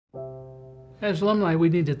As alumni, we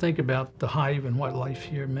need to think about the Hive and what life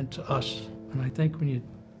here meant to us. And I think when you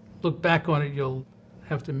look back on it, you'll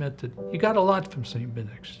have to admit that you got a lot from St.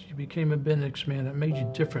 Benedict's. You became a Benedict's man. It made you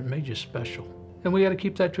different, made you special. And we got to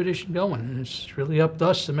keep that tradition going. And it's really up to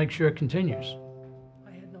us to make sure it continues.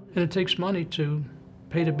 And it takes money to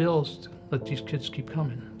pay the bills to let these kids keep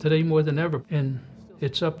coming. Today more than ever. And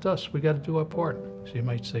it's up to us. We got to do our part. So you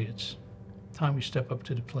might say it's time we step up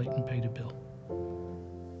to the plate and pay the bill.